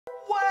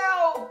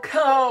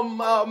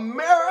Welcome,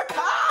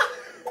 America.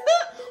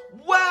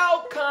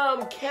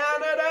 Welcome,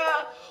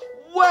 Canada.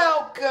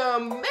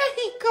 Welcome,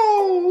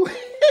 Mexico.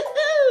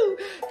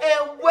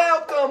 And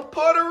welcome,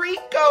 Puerto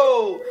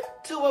Rico,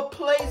 to a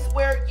place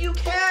where you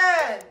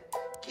can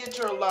get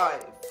your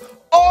life.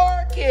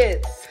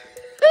 Orchids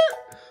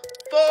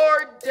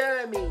for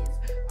Dummies.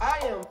 I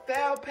am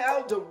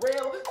Phal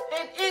Darrell,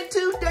 and in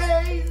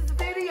today's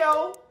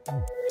video,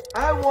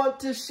 I want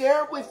to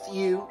share with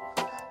you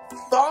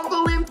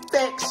fungal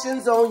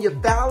infections on your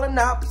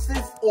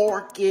Phalaenopsis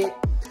orchid.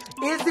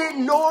 Is it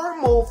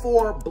normal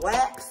for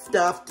black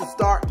stuff to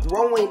start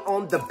growing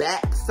on the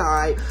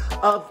backside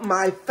of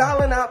my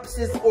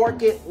Phalaenopsis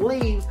orchid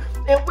leaves?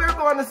 And we're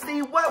going to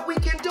see what we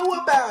can do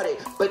about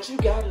it. But you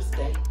gotta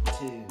stay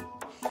tuned.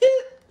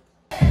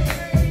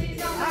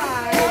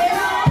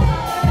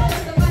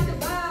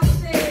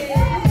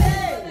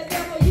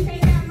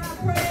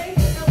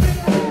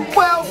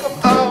 Welcome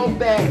on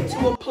back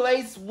to a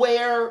place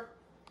where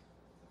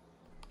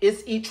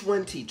it's each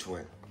one teach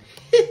one.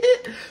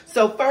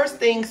 So first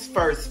things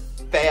first,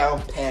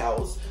 Phal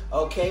pals.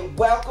 Okay,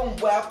 welcome.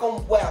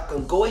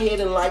 Go ahead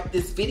and like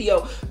this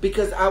video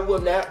because I will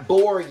not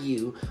bore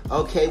you,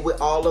 okay, with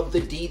all of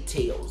the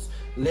details.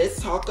 Let's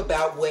talk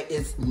about what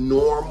is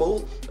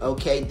normal,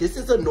 okay? This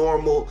is a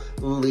normal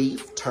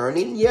leaf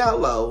turning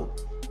yellow,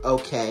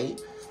 okay?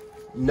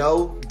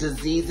 No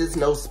diseases,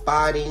 no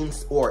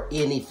spottings or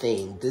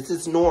anything. This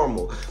is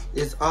normal.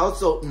 It's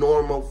also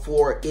normal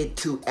for it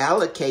to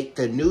allocate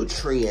the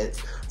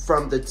nutrients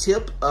from the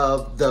tip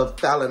of the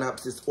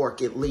Phalaenopsis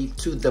orchid leaf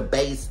to the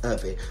base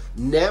of it.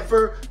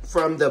 Never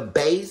from the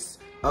base,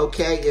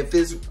 okay? If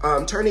it's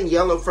turning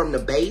yellow from the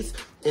base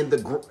and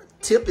the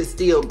tip is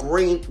still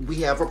green, we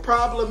have a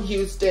problem,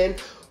 Houston.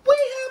 We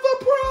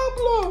have a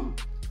problem.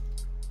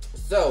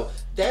 So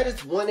that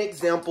is one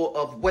example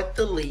of what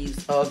the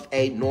leaves of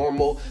a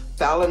normal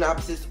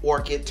Phalaenopsis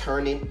orchid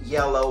turning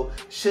yellow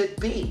should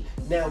be.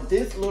 Now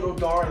this little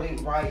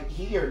darling right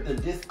here, the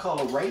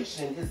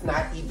discoloration is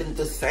not even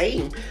the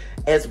same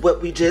as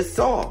what we just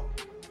saw.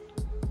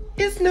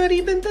 It's not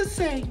even the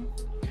same,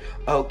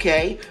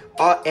 okay?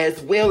 As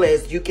well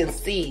as you can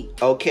see,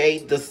 okay,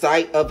 the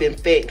site of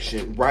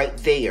infection right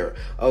there,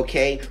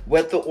 okay?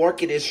 What the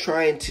orchid is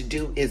trying to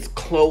do is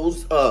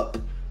close up,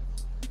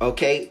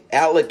 okay,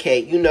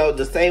 allocate, you know,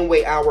 the same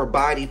way our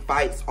body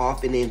fights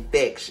off an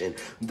infection.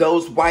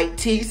 Those white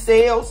T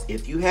cells,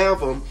 if you have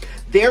them,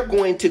 they're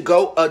going to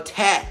go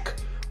attack,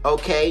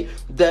 okay,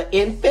 the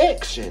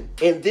infection.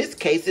 In this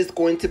case, it's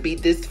going to be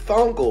this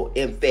fungal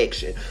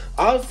infection.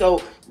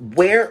 Also,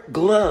 wear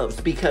gloves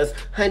because,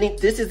 honey,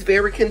 this is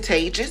very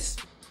contagious.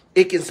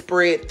 It can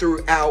spread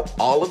throughout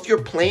all of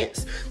your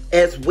plants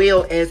as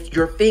well as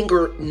your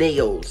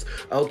fingernails,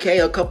 okay?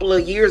 A couple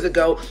of years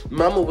ago,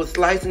 mama was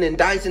slicing and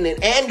dicing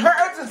and adding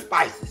herbs and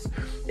spices.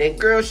 And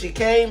girl, she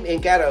came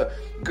and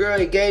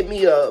it gave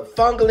me a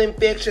fungal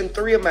infection.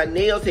 3 of my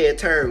nails had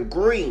turned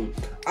green.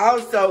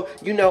 Also,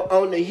 you know,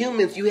 on the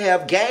humans, you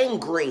have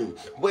gangrene,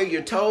 where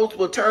your toes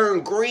will turn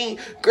green.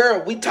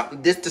 Girl,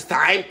 this the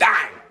same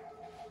thing.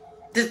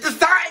 This the same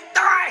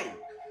thing.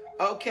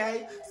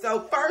 Okay,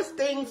 so first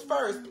things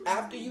first,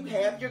 after you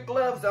have your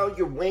gloves on,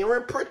 you're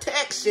wearing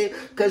protection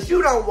because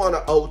you don't want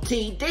an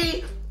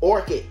OTD,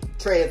 orchid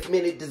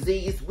transmitted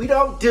disease. We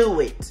don't do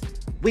it.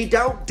 We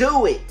don't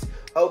do it,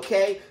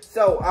 okay?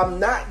 So I'm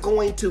not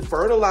going to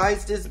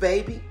fertilize this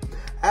baby.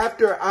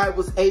 After I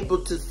was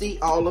able to see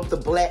all of the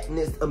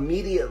blackness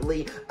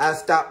immediately, I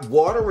stopped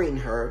watering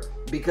her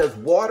because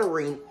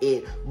watering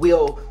it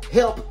will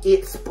help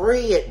it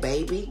spread,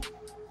 baby.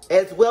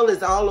 As well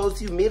as all those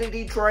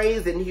humidity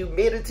trays and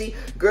humidity.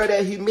 Girl,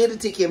 that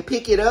humidity can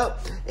pick it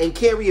up and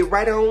carry it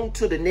right on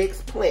to the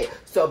next plant.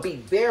 So be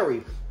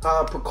very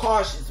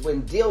precautious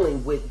when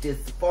dealing with this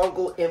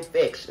fungal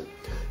infection.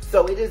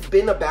 So it has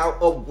been about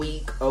a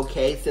week,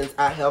 okay, since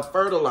I have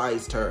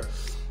fertilized her.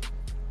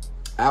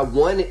 I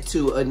wanted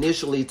to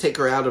initially take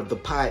her out of the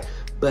pot,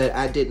 but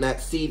I did not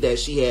see that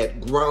she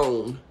had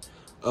grown,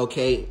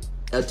 okay,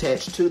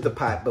 attached to the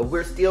pot. But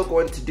we're still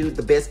going to do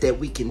the best that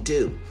we can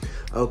do.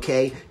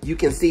 Okay, you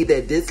can see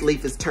that this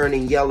leaf is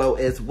turning yellow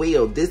as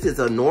well. This is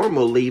a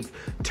normal leaf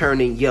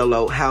turning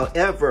yellow.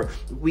 However,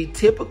 we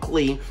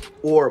typically,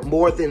 or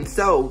more than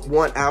so,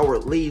 want our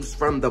leaves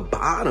from the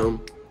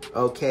bottom,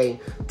 okay,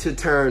 to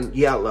turn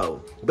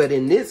yellow. But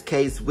in this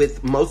case,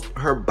 with most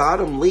her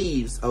bottom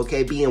leaves,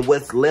 okay, being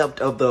what's left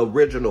of the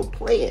original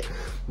plant,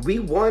 we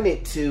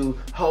wanted to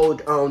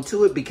hold on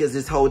to it because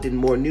it's holding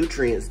more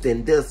nutrients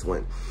than this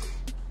one.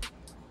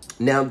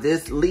 Now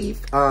this leaf,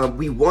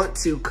 we want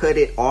to cut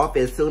it off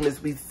as soon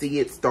as we see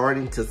it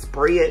starting to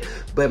spread,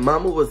 but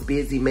mama was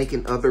busy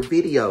making other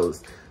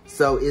videos.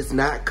 So it's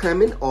not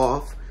coming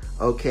off,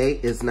 okay?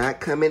 It's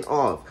not coming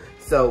off.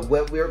 So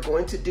what we're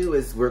going to do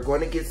is we're going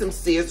to get some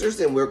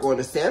scissors and we're going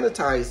to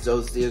sanitize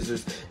those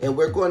scissors and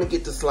we're going to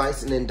get to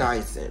slicing and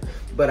dicing.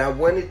 But I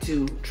wanted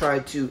to try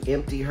to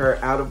empty her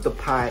out of the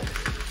pot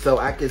so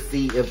I could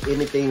see if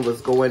anything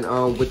was going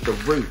on with the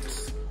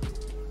roots.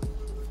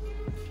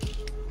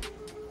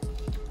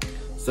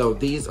 So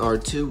these are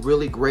two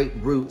really great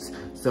roots.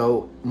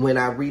 So when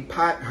I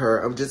repot her,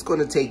 I'm just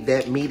gonna take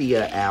that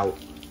media out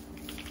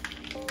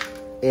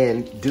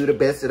and do the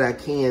best that I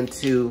can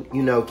to,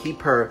 you know,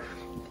 keep her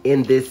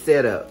in this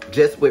setup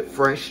just with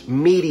fresh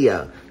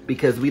media,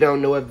 because we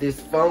don't know if this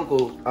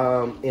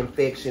fungal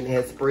infection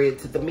has spread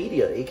to the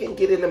media. It can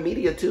get in the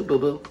media too,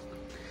 boo-boo.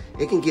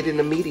 It can get in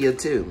the media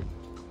too.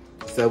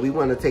 So we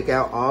want to take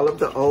out all of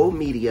the old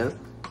media.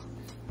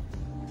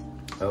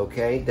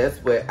 Okay, that's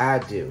what I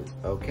do,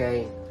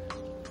 okay?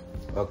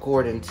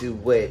 According to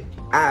what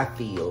I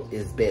feel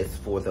is best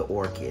for the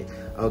orchid.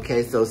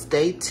 Okay, so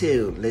stay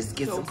tuned. Let's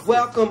get some.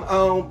 Welcome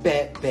on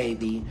back,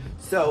 baby.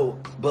 So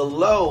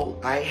below,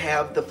 I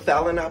have the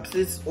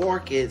Phalaenopsis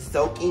orchid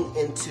soaking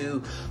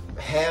into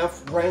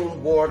half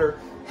rainwater,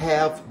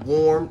 half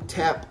warm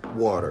tap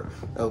water,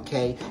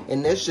 okay?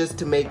 And that's just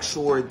to make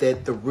sure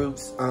that the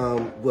roots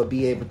will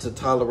be able to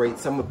tolerate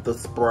some of the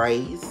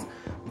sprays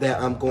that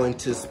I'm going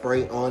to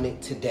spray on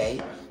it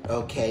today.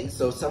 Okay,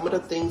 so some of the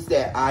things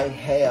that I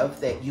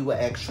have that you will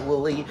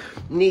actually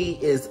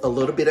need is a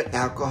little bit of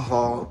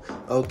alcohol,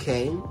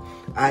 okay?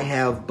 I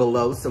have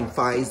below some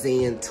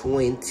Phalaenopsis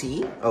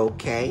 20,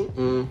 okay?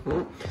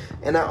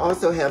 And I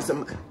also have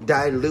some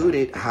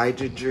diluted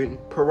hydrogen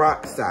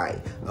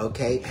peroxide,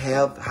 okay?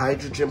 Have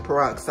hydrogen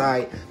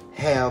peroxide,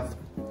 have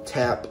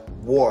tap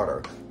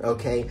water,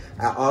 okay?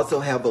 I also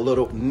have a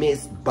little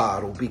mist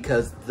bottle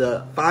because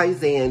the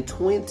Phalaenopsis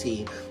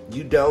 20,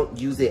 you don't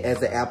use it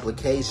as an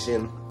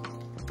application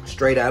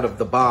straight out of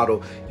the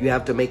bottle. You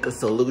have to make a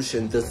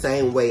solution the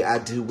same way I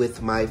do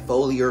with my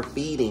foliar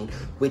feeding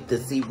with the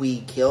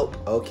seaweed kelp,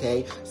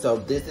 okay? So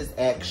this is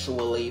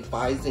actually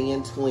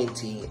Phalaenopsis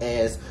 20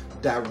 as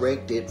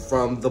directed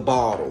from the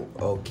bottle,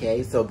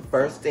 okay? So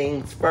first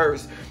things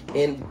first,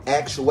 in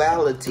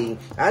actuality,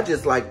 I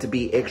just like to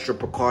be extra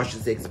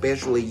precautious,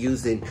 especially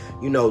using,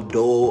 you know,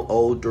 dull,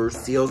 older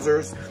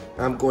scissors.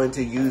 I'm going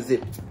to use the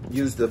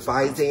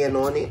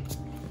Phalaenopsis on it,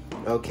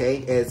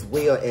 okay, as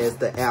well as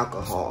the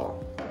alcohol.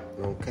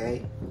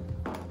 Okay.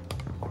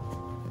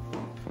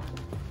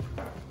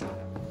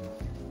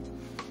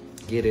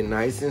 Get it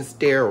nice and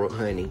sterile,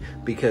 honey,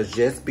 because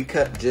just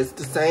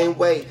the same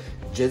way,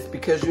 just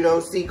because you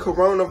don't see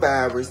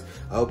coronavirus,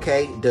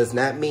 okay, does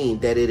not mean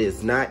that it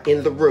is not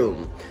in the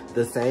room.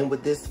 The same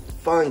with this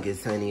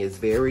fungus, honey, is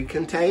very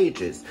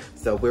contagious.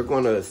 So we're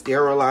going to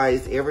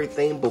sterilize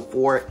everything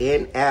before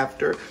and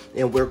after,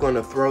 and we're going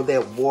to throw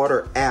that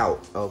water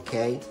out,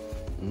 okay?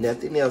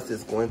 Nothing else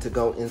is going to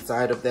go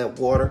inside of that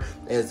water,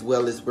 as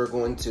well as we're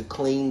going to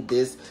clean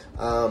this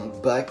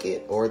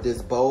bucket or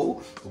this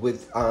bowl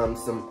with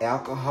some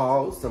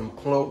alcohol, some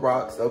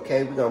Clorox,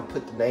 okay? We're going to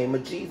put the name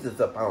of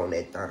Jesus up on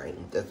that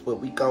thing. That's what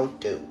we going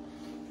to do.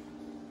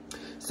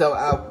 So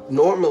I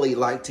normally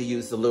like to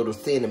use a little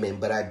cinnamon,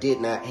 but I did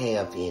not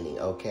have any,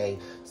 okay?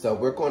 So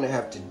we're going to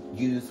have to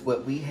use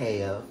what we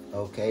have,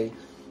 okay?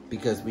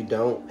 Because we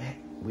don't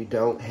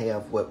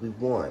have what we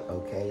want,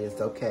 okay?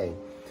 It's okay.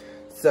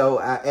 So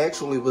I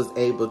actually was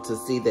able to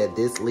see that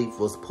this leaf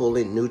was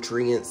pulling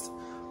nutrients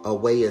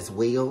away as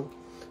well.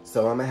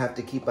 So I'm going to have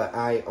to keep an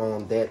eye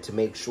on that to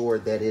make sure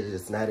that it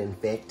is not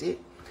infected.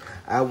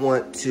 I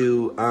want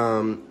to,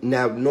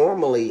 now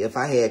normally if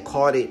I had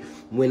caught it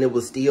when it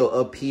was still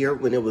up here,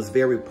 when it was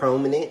very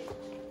prominent,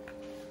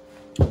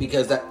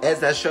 because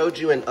as I showed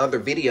you in other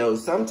videos,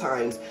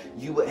 sometimes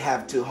you would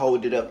have to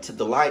hold it up to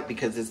the light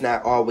because it's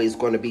not always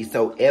going to be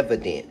so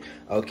evident,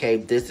 okay?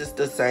 This is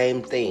the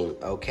same thing,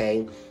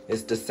 okay?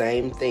 It's the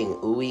same thing,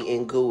 ooey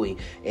and gooey,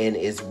 and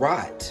it's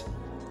rot,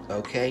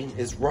 okay?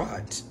 It's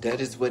rot.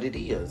 That is what it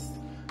is,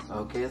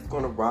 okay? It's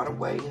going to rot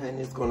away, honey.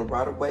 It's going to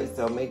rot away,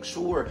 so make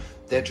sure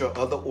that your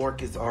other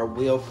orchids are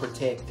well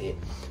protected.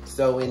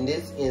 So in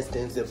this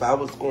instance, if I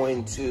was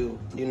going to,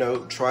 you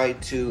know, try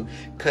to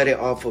cut it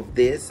off of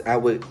this, I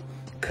would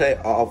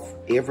cut off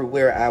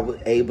everywhere I was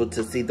able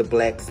to see the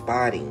black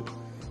spotting.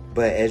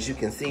 But as you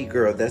can see,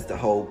 girl, that's the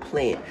whole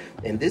plant.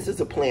 And this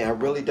is a plant I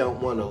really don't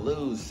want to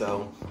lose,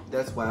 so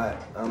that's why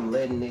I'm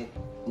letting it,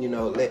 you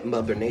know, let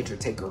Mother Nature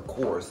take her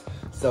course.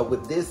 So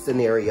with this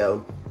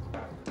scenario,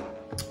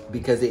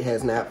 because it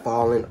has not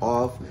fallen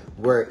off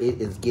where it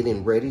is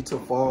getting ready to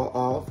fall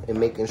off, and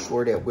making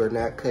sure that we're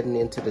not cutting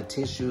into the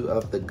tissue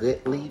of the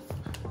good leaf,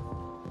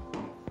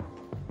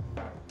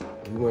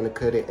 we want to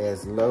cut it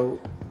as low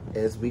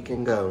as we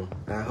can go.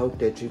 I hope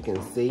that you can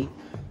see,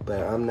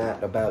 but I'm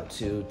not about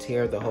to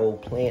tear the whole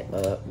plant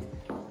up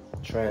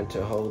trying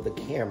to hold the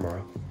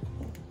camera.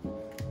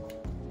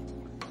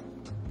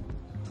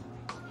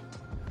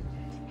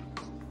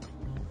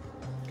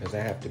 Because I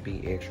have to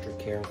be extra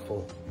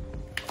careful.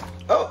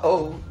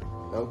 Oh,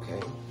 okay.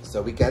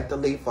 So we got the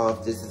leaf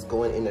off. This is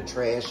going in the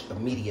trash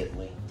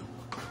immediately.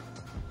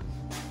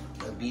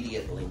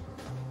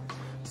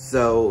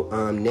 So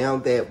now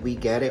that we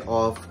got it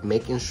off,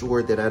 making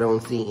sure that I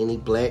don't see any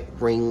black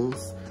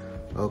rings,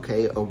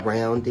 okay,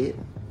 around it.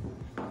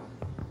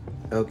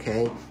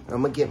 Okay,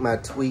 I'm gonna get my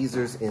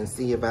tweezers and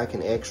see if I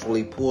can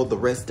actually pull the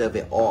rest of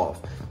it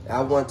off.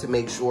 I want to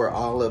make sure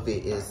all of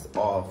it is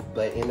off.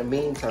 But in the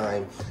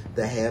meantime,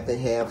 the half and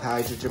half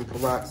hydrogen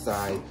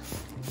peroxide,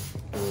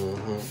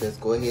 let's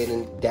go ahead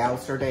and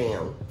douse her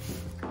down.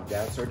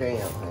 Douse her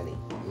down, honey.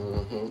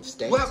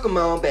 Welcome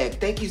on back.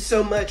 Thank you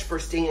so much for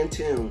staying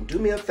tuned. Do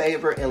me a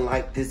favor and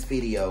like this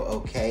video,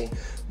 okay?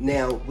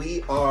 Now,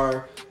 we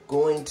are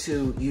going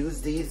to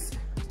use these,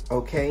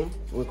 okay?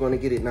 We're going to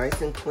get it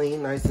nice and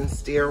clean, nice and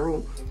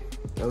sterile,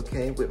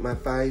 okay, with my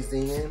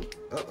Phalaenopsis.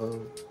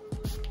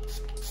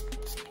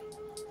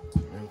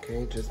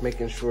 Okay, just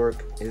making sure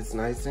it's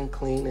nice and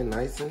clean and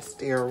nice and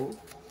sterile.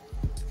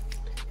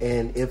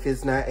 And if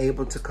it's not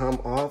able to come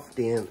off,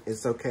 then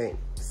it's okay.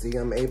 See,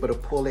 I'm able to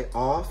pull it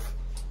off.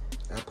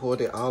 I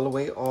pulled it all the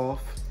way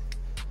off.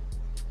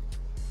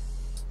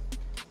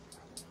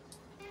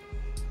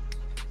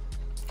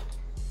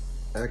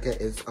 Okay,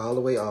 it's all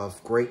the way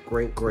off. Great,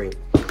 great, great.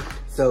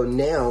 So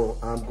now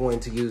I'm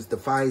going to use the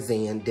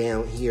Phalaenopsis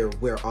down here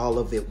where all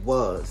of it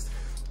was.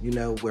 You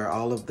know, where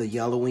all of the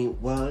yellowing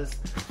was.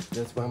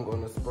 That's why I'm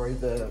going to spray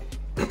the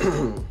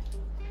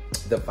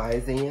the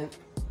Phalaenopsis.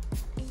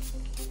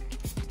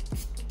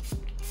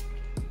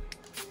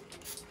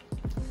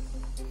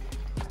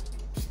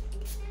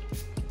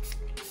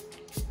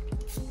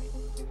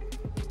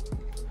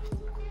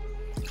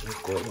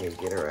 Let's go ahead and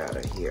get her out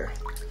of here.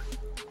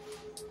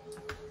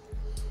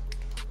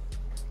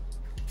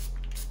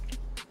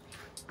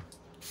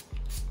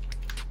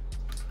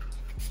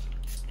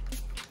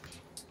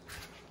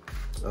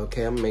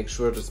 Okay, I'm gonna make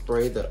sure to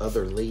spray the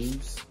other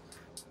leaves.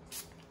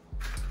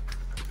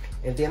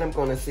 And then I'm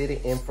gonna sit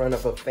it in front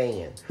of a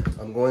fan.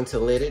 I'm going to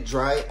let it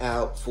dry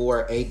out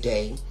for a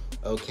day,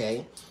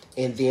 okay?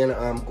 And then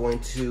I'm going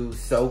to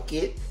soak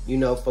it, you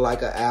know, for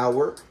like an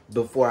hour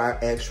before I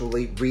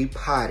actually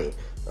repot it,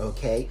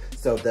 okay?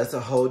 So that's a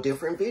whole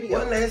different video.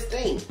 One last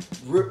thing,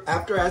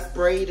 after I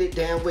sprayed it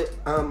down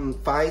with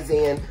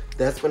Phalaenopsis,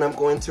 that's when I'm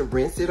going to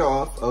rinse it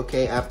off,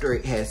 okay? After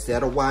it has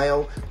sat a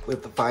while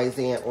with the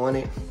Phalaenopsis on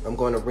it, I'm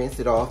going to rinse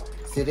it off,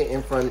 sit it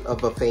in front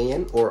of a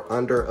fan or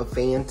under a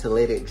fan to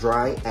let it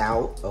dry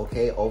out,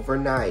 okay,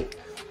 overnight,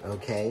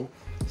 okay?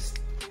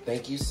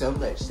 Thank you so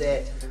much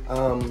that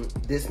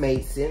this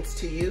made sense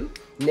to you.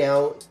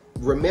 Now,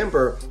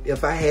 remember,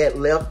 if I had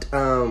left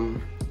all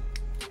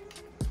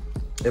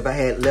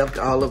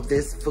of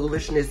this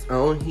foolishness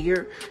on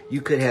here, you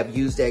could have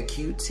used that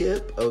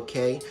Q-tip,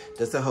 okay?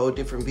 That's a whole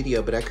different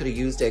video, but I could have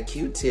used that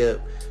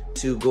Q-tip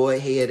to go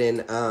ahead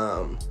and,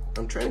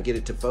 I'm trying to get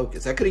it to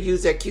focus. I could have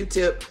used that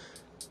Q-tip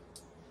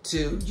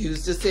to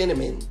use the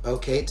cinnamon,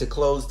 okay, to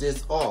close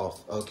this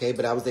off, okay?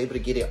 But I was able to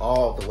get it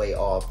all the way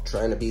off,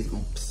 trying to be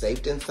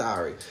safe and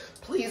sorry.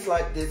 Please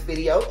like this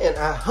video, and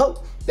I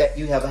hope that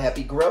you have a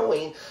happy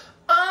growing.